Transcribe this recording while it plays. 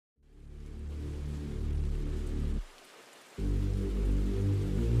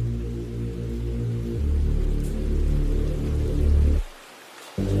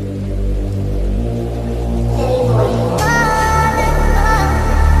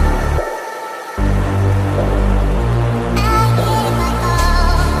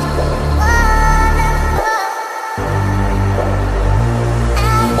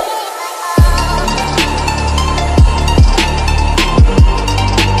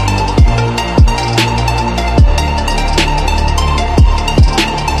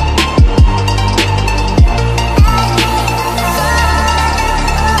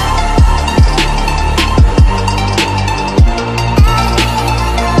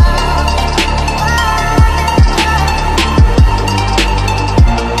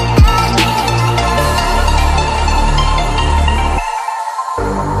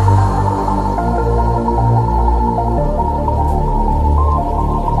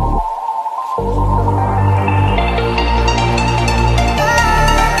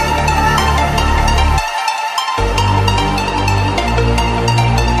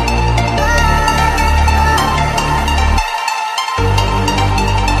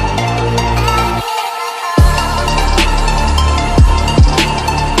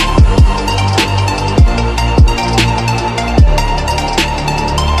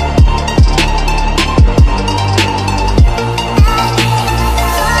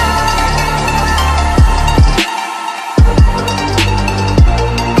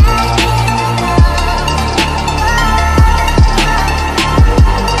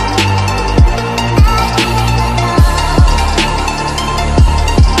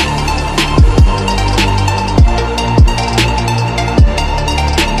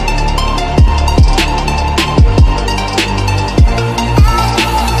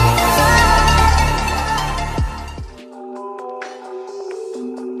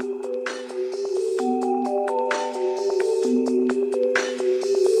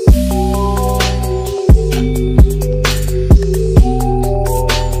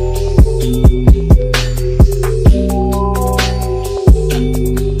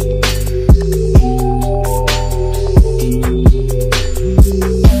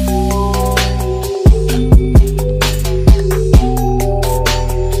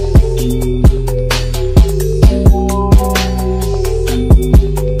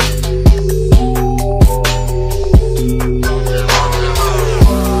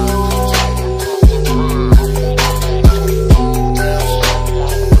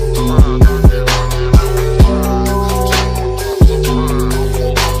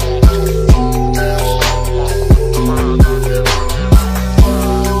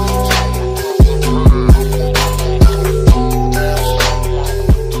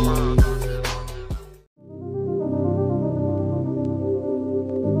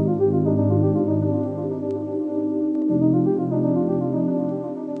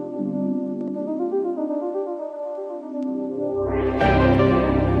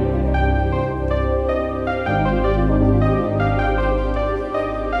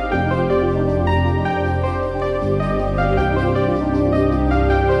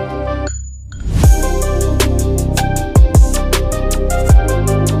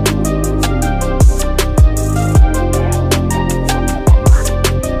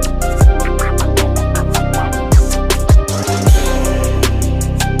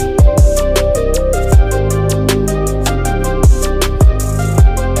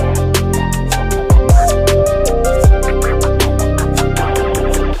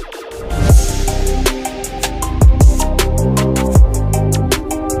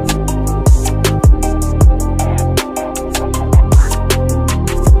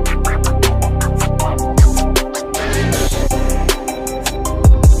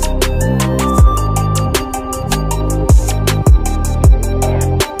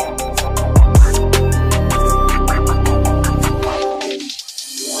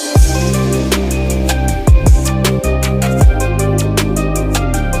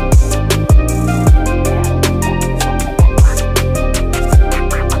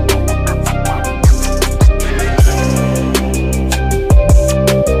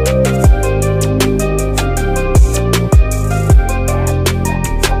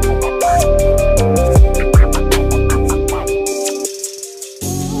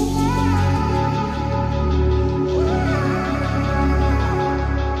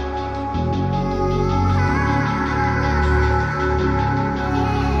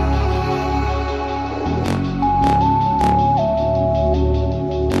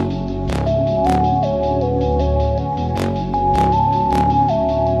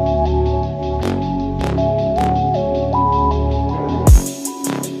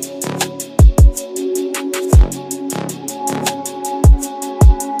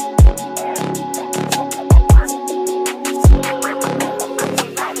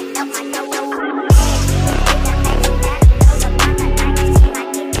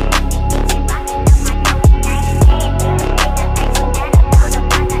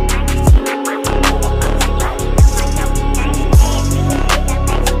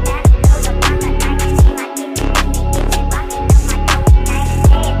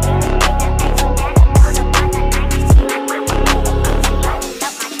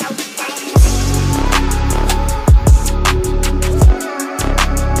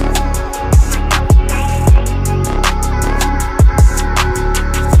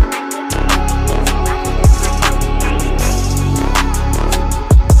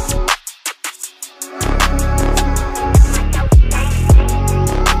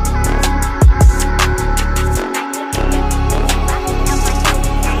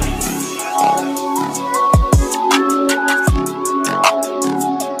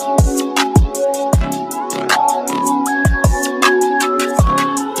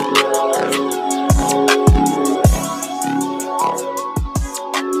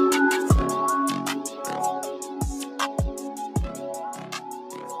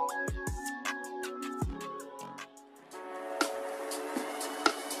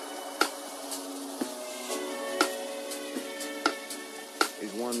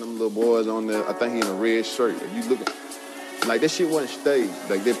It's one of them little boys on there. I think he in a red shirt. If you look, like that shit wasn't staged.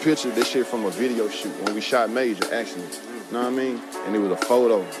 Like that picture, this shit from a video shoot when we shot Major, actually. You know what I mean? And it was a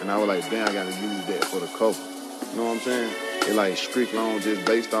photo, and I was like, damn, I gotta use that for the cover. You know what I'm saying? It like strictly on just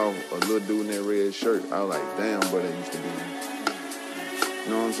based off a little dude in that red shirt. I was like, damn, bro, that used to be me. You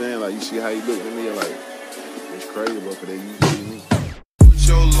know what I'm saying? Like, you see how he looked at me, like, it's crazy, bro, because they used to be me. What's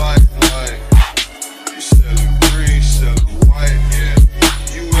your life like? You selling green, selling white, yeah.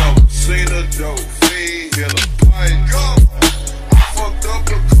 You ever seen a dope fiend hit a pipe? Go! I fucked up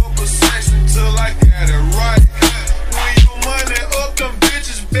a couple sessions until I got it right. When your money up, them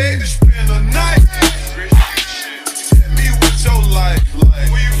bitches beg to spend the night. Tell me what your life like.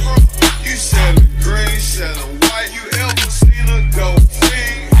 Where you from? You selling green, selling white. You ever seen a dope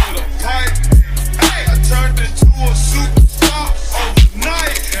fiend hit a pipe? Hey, I turned into a superstar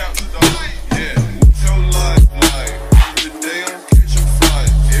overnight. Yeah, what's your life like? Every day I'm catching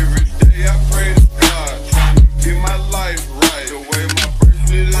flight. Every day I pray to God, trying to get my life right. The way my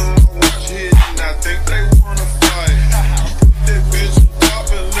bracelet is on my watch hitting, I think they wanna fight. I put that bitch on top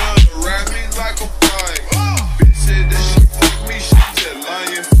and let her wrap me like a pipe. Bitch said that she fuck me, she just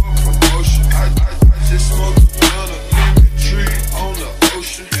lying for promotion. I just smoked another lemon tree on the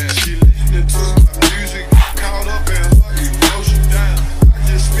ocean. She listening to my music, caught up in her emotion. Down, I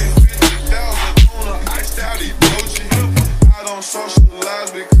just spent 50,000 on an iced out emoji. I don't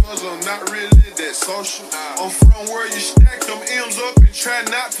socialize because I'm not really that social. I'm from where you stack them M's up and try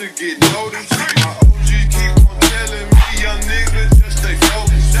not to get noticed. My OG keep on telling me, young nigga, just stay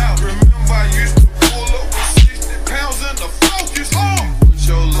focused out. Remember I used to pull up with 60 pounds in the focus. What's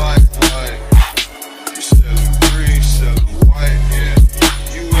your life like? You selling green, selling white, yeah.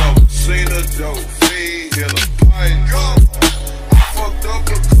 You ever seen a dope fiend hit a pipe? Go! I fucked up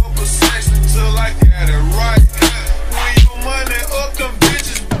a couple sessions until I got it right. When your money up, them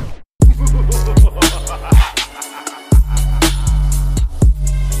bitches.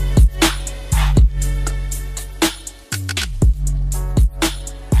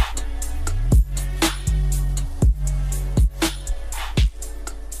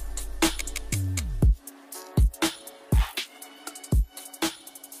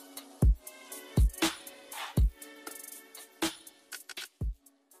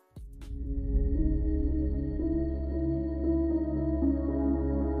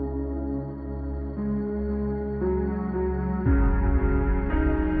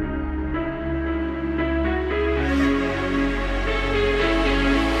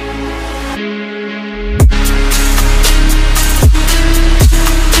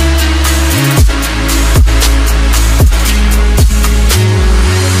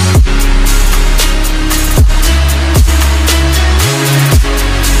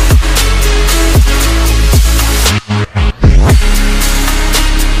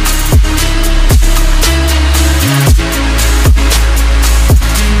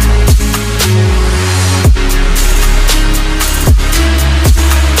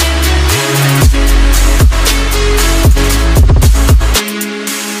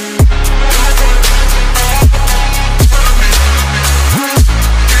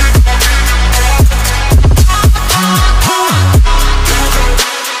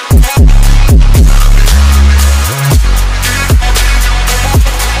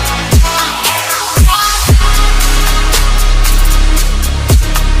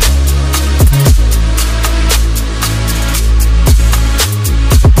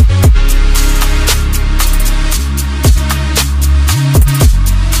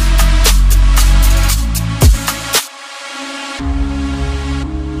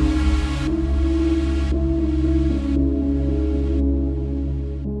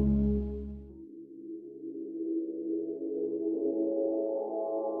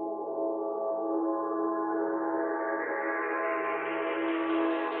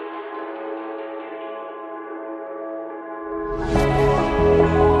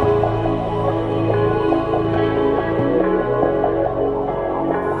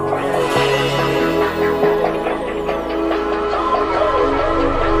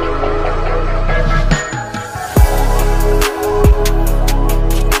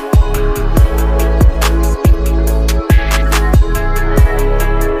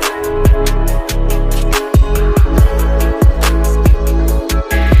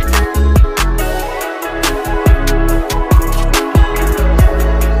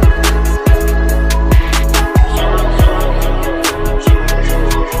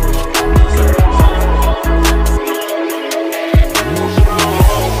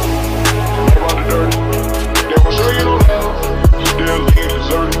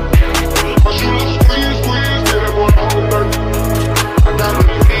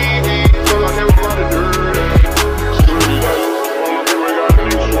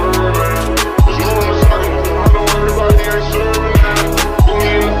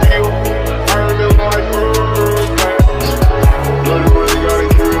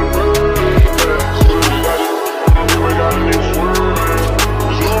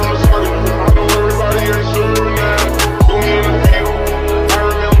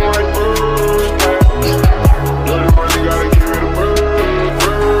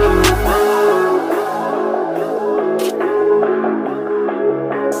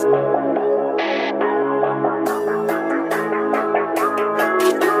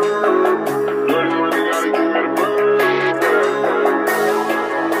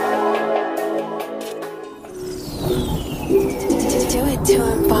 Tyo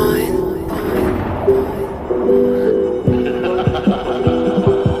and Vine.